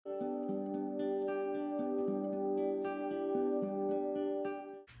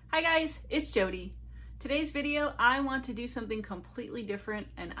Hi guys, it's Jody. Today's video, I want to do something completely different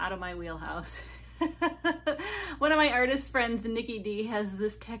and out of my wheelhouse. One of my artist friends, Nikki D, has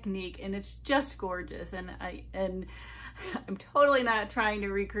this technique and it's just gorgeous. And I'm totally not trying to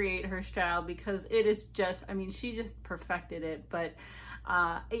recreate her style because it is just, I mean, she just perfected it. But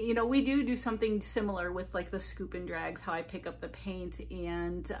you know, we do something similar with like the scoop and drags, how I pick up the paint,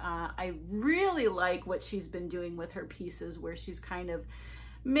 and I really like what she's been doing with her pieces, where she's kind of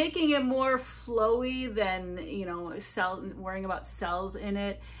making it more flowy than, you know, worrying about cells in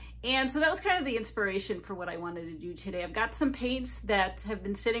it. And so that was kind of the inspiration for what I wanted to do today. I've got some paints that have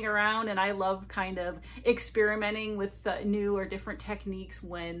been sitting around, and I love kind of experimenting with new or different techniques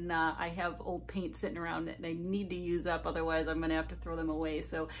when I have old paint sitting around that I need to use up, otherwise I'm gonna have to throw them away.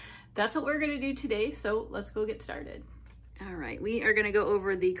 So that's what we're gonna do today, so let's go get started. All right, we are gonna go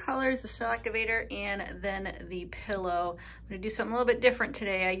over the colors, the cell activator, and then the pillow. I'm gonna do something a little bit different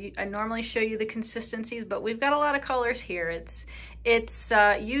today. I normally show you the consistencies, but we've got a lot of colors here. It's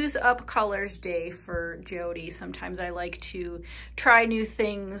use up colors day for Jody. Sometimes I like to try new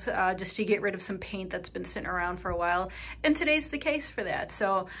things just to get rid of some paint that's been sitting around for a while, and today's the case for that.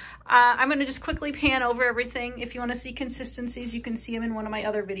 So I'm gonna just quickly pan over everything. If you wanna see consistencies, you can see them in one of my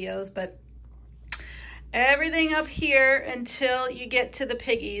other videos, but everything up here until you get to the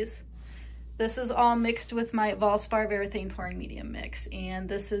piggies. This is all mixed with my Valspar Varathane pouring medium mix. And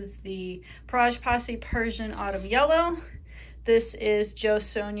this is the Barrage Posse Persian Autumn Yellow. This is Jo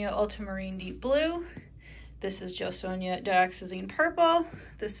Sonja Ultramarine Deep Blue. This is Jo Sonja Dioxazine Purple.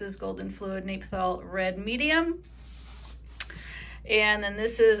 This is Golden Fluid Naphthol Red Medium. And then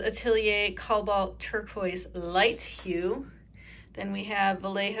this is Atelier Cobalt Turquoise Light Hue. Then we have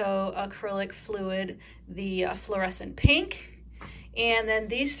Vallejo Acrylic Fluid, the Fluorescent Pink. And then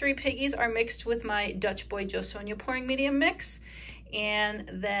these three piggies are mixed with my Dutch Boy Jo Sonja Pouring Medium Mix. And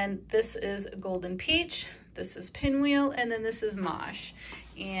then this is Golden Peach, this is Pinwheel, and then this is Mosh.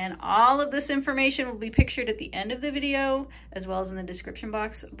 And all of this information will be pictured at the end of the video, as well as in the description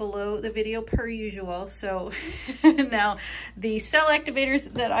box below the video per usual. So now the cell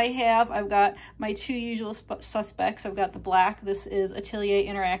activators that I have, I've got my two usual suspects. I've got the black, this is Atelier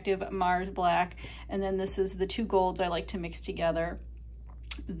Interactive Mars Black, and then this is the two golds I like to mix together.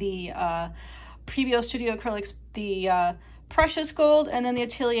 The Previo Studio Acrylics, the Precious Gold, and then the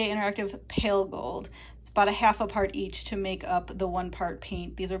Atelier Interactive Pale Gold. About a half a part each to make up the 1 part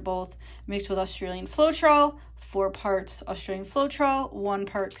paint. These are both mixed with Australian Floetrol, 4 parts Australian Floetrol, 1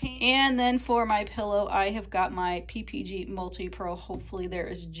 part paint. And then for my pillow, I have got my PPG Multi Pro. Hopefully there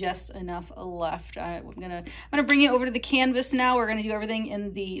is just enough left. I'm gonna bring you over to the canvas now. We're gonna do everything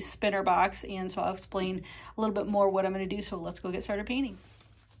in the spinner box, and so I'll explain a little bit more what I'm gonna do. So let's go get started painting.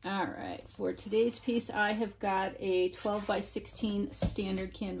 All right, for today's piece, I have got a 12 by 16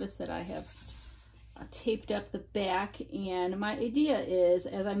 standard canvas that I have taped up the back, and my idea is,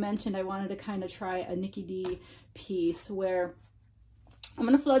 as I mentioned, I wanted to kind of try a Nikki D piece where I'm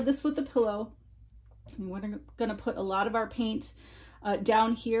going to flood this with the pillow, and we're going to put a lot of our paints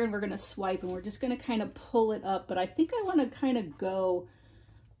down here, and we're going to swipe, and we're just going to kind of pull it up. But I think I want to kind of go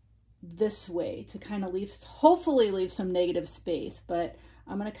this way to kind of hopefully leave some negative space. But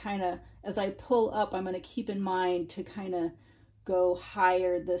I'm going to kind of, as I pull up, I'm going to keep in mind to kind of go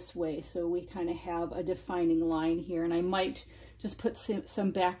higher this way, so we kind of have a defining line here. And I might just put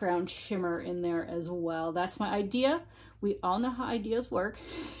some background shimmer in there as well. That's my idea. We all know how ideas work.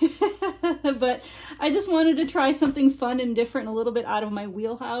 But I just wanted to try something fun and different, a little bit out of my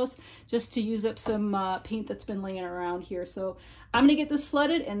wheelhouse, just to use up some paint that's been laying around here. So I'm gonna get this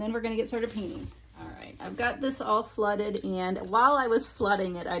flooded, and then we're gonna get started painting. All right, I've got this all flooded, and while I was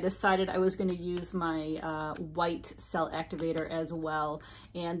flooding it, I decided I was going to use my white cell activator as well.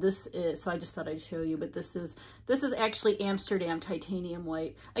 And this is, so I just thought I'd show you, but this is actually Amsterdam Titanium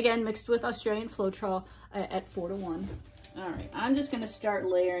White, again mixed with Australian Floetrol at 4:1. All right, I'm just going to start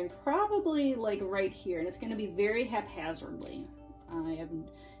layering probably like right here, and it's going to be very haphazardly.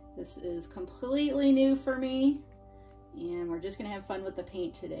 This is completely new for me, and we're just going to have fun with the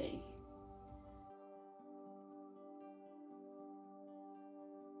paint today.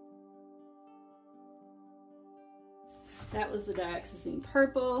 That was the Dioxazine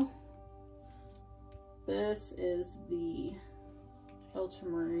Purple. This is the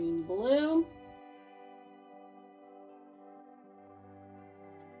Ultramarine Blue.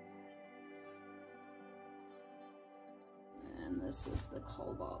 And this is the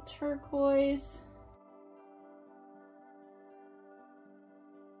Cobalt Turquoise.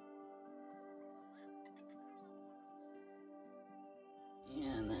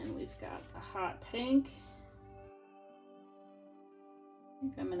 And then we've got the Hot Pink.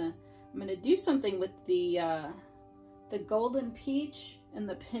 I'm gonna do something with the golden peach and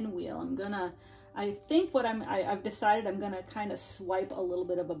the pinwheel. I think what I've decided I'm gonna kind of swipe a little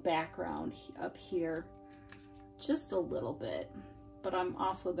bit of a background up here, just a little bit, but I'm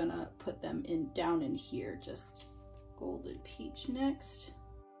also gonna put them down in here, just golden peach next.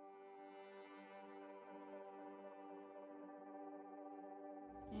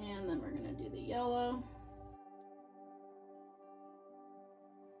 And then we're gonna do the yellow.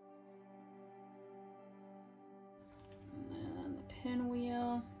 And then the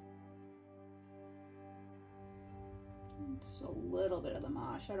pinwheel. Just a little bit of the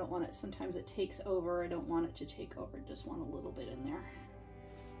mosh. I don't want it, sometimes it takes over. I don't want it to take over, just want a little bit in there.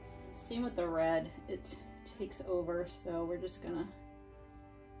 Same with the red, it takes over, so we're just gonna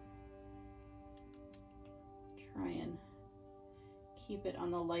try and keep it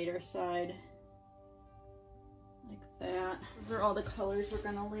on the lighter side, like that. Those are all the colors we're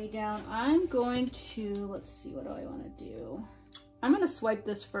gonna lay down. I'm going to, let's see, what do I wanna do? I'm gonna swipe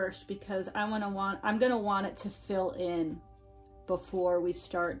this first because I'm gonna want it to fill in before we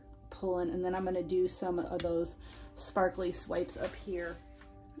start pulling, and then I'm gonna do some of those sparkly swipes up here.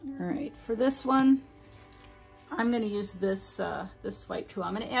 All right, for this one, I'm gonna use this this swipe tool.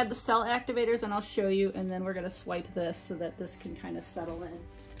 I'm gonna add the cell activators and I'll show you, and then we're gonna swipe this so that this can kind of settle in.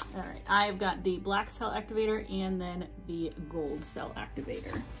 All right, I've got the black cell activator and then the gold cell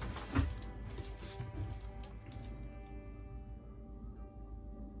activator.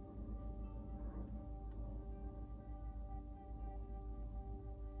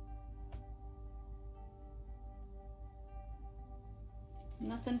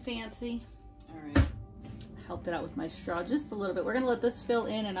 Nothing fancy. All right, helped it out with my straw just a little bit. We're gonna let this fill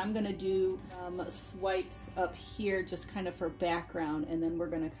in, and I'm gonna do swipes up here just kind of for background, and then we're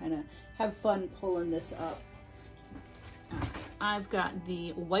gonna kind of have fun pulling this up. All right, I've got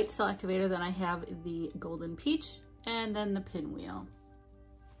the white cell activator, then I have the golden peach, and then the pinwheel.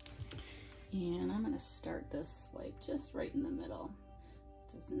 And I'm gonna start this swipe just right in the middle.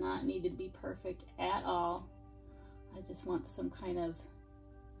 It does not need to be perfect at all. I just want some kind of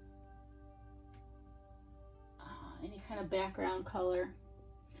any kind of background color.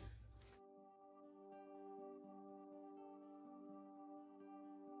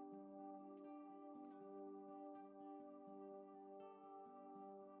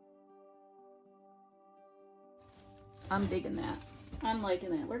 I'm digging that. I'm liking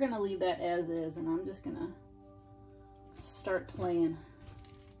that. We're gonna leave that as is, and I'm just gonna start playing.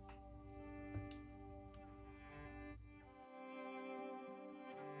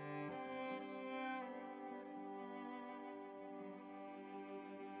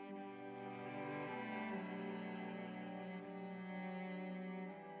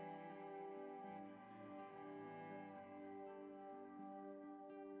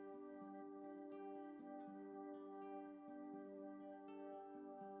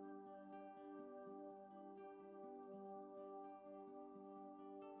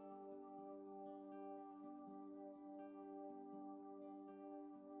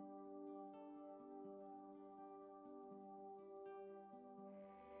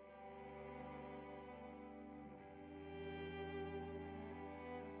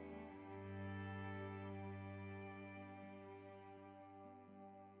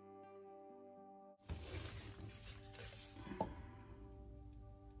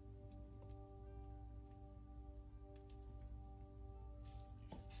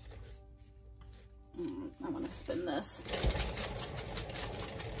 I want to spin this.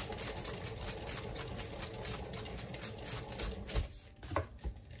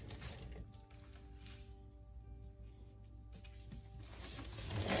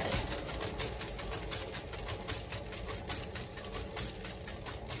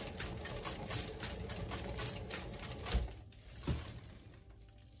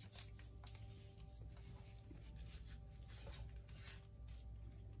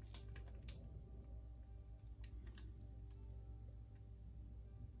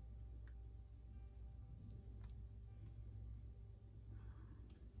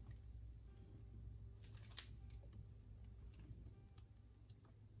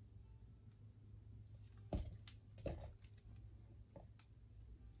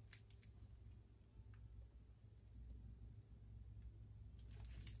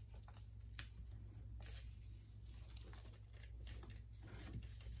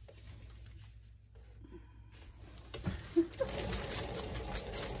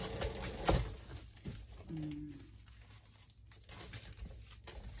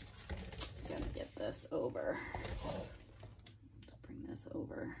 Gotta get this over. Let's bring this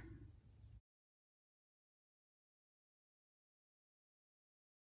over.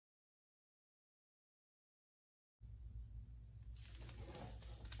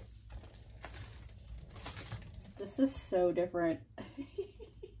 is so different.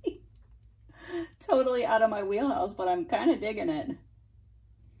 Totally out of my wheelhouse, but I'm kind of digging it.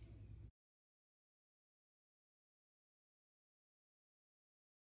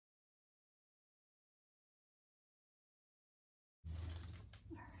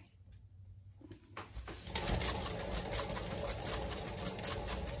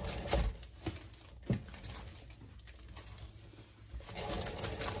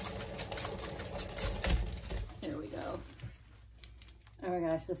 There we go. Oh my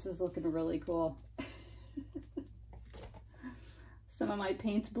gosh, this is looking really cool. Some of my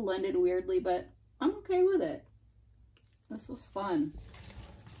paints blended weirdly, but I'm okay with it. This was fun.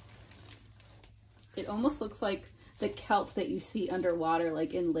 It almost looks like the kelp that you see underwater,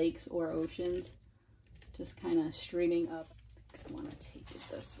 like in lakes or oceans, just kind of streaming up. I want to take it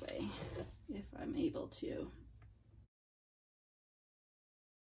this way if I'm able to.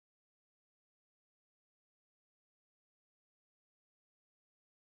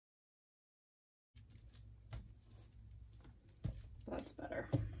 That's better.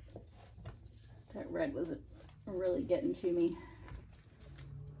 That red was really getting to me.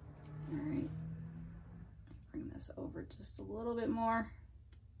 All right, bring this over just a little bit more.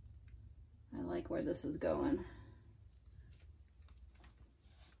 I like where this is going.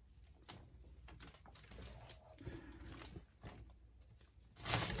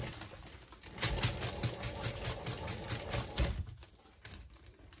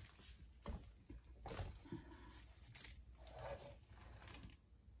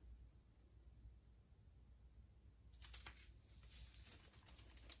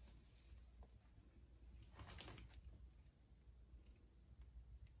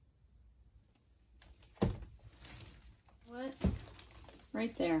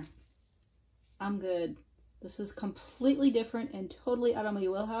 Right there. I'm good. This is completely different and totally out of my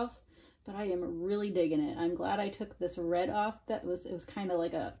wheelhouse, but I am really digging it. I'm glad I took this red off. It was kind of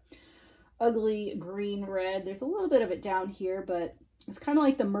like a ugly green red. There's a little bit of it down here, but it's kind of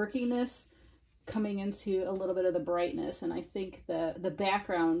like the murkiness coming into a little bit of the brightness, and I think the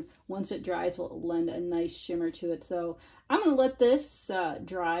background, once it dries, will lend a nice shimmer to it. So I'm going to let this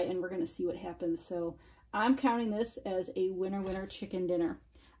dry, and we're going to see what happens. So I'm counting this as a winner chicken dinner.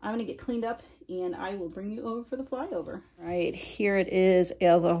 I'm gonna get cleaned up and I will bring you over for the flyover. Right, here it is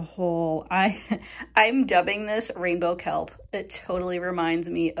as a whole. I'm dubbing this rainbow kelp. It totally reminds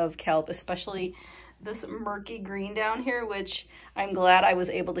me of kelp, especially this murky green down here, which I'm glad I was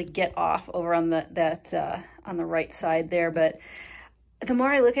able to get off over on on the right side there. But the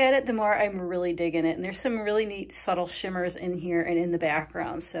more I look at it, the more I'm really digging it. And there's some really neat subtle shimmers in here and in the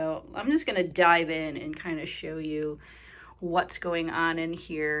background. So I'm just gonna dive in and kind of show you what's going on in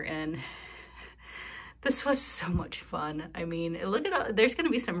here. And this was so much fun. I mean, look at all, there's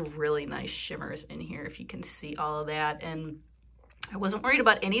gonna be some really nice shimmers in here if you can see all of that. And I wasn't worried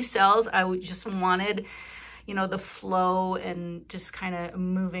about any cells. I just wanted, you know, the flow and just kind of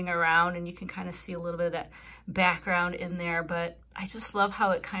moving around, and you can kind of see a little bit of that background in there. But I just love how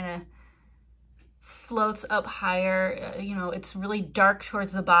it kind of floats up higher. You know, it's really dark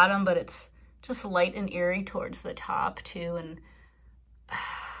towards the bottom, but it's just light and airy towards the top too. And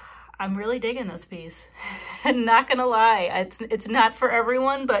I'm really digging this piece. I'm not gonna lie, it's not for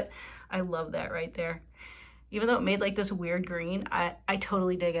everyone, but I love that right there. Even though it made like this weird green, I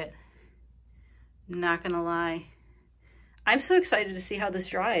totally dig it. Not gonna lie. I'm so excited to see how this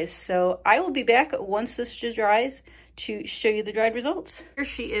dries. So I will be back once this dries to show you the dried results. Here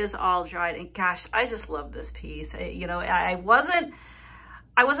she is all dried, and gosh, I just love this piece. You know, I wasn't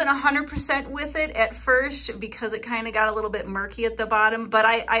 100% with it at first because it kind of got a little bit murky at the bottom, but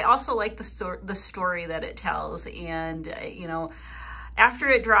I also like the story that it tells. And you know, after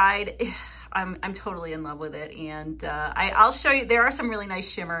it dried, I'm totally in love with it. And I'll show you, there are some really nice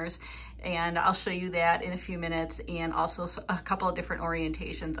shimmers, and I'll show you that in a few minutes, and also a couple of different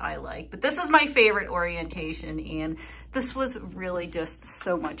orientations I like. But this is my favorite orientation, and this was really just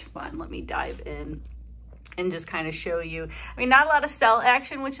so much fun. Let me dive in and just kind of show you. I mean, not a lot of cell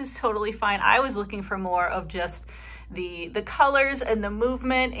action, which is totally fine. I was looking for more of just the colors and the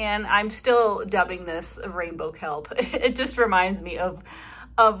movement, and I'm still dubbing this rainbow kelp. It just reminds me of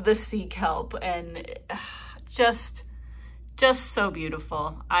the sea kelp, and just so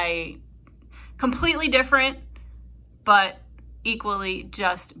beautiful. Completely different, but equally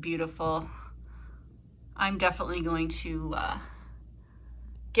just beautiful. I'm definitely going to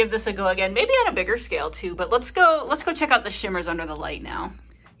give this a go again, maybe on a bigger scale too, but let's go check out the shimmers under the light now.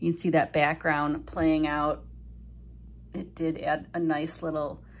 You can see that background playing out. It did add a nice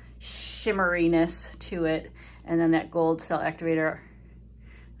little shimmeriness to it. And then that gold cell activator,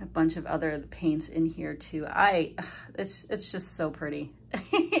 A bunch of other paints in here too. It's just so pretty.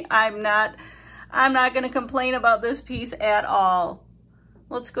 I'm not gonna complain about this piece at all.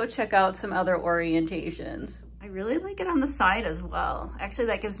 Let's go check out some other orientations. I really like it on the side as well. Actually,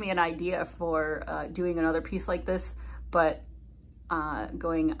 that gives me an idea for doing another piece like this, but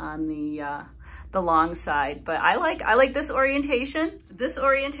going on the long side. But I like this orientation. This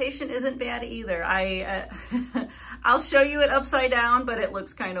orientation isn't bad either. I'll show you it upside down, but it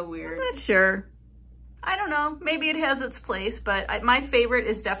looks kind of weird. I'm not sure. I don't know, maybe it has its place, but my favorite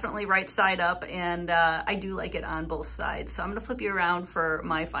is definitely right side up, and I do like it on both sides. So I'm gonna flip you around for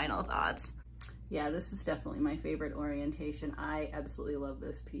my final thoughts. Yeah, this is definitely my favorite orientation. I absolutely love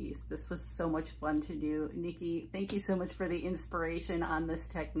this piece. This was so much fun to do. Nikki, thank you so much for the inspiration on this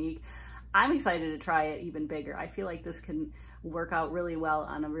technique. I'm excited to try it even bigger. I feel like this can work out really well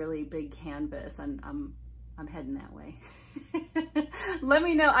on a really big canvas, and I'm heading that way. Let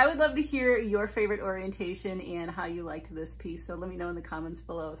me know. I would love to hear your favorite orientation and how you liked this piece. So let me know in the comments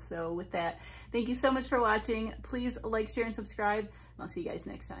below. So with that, thank you so much for watching. Please like, share, and subscribe. I'll see you guys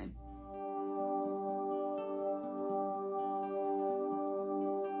next time.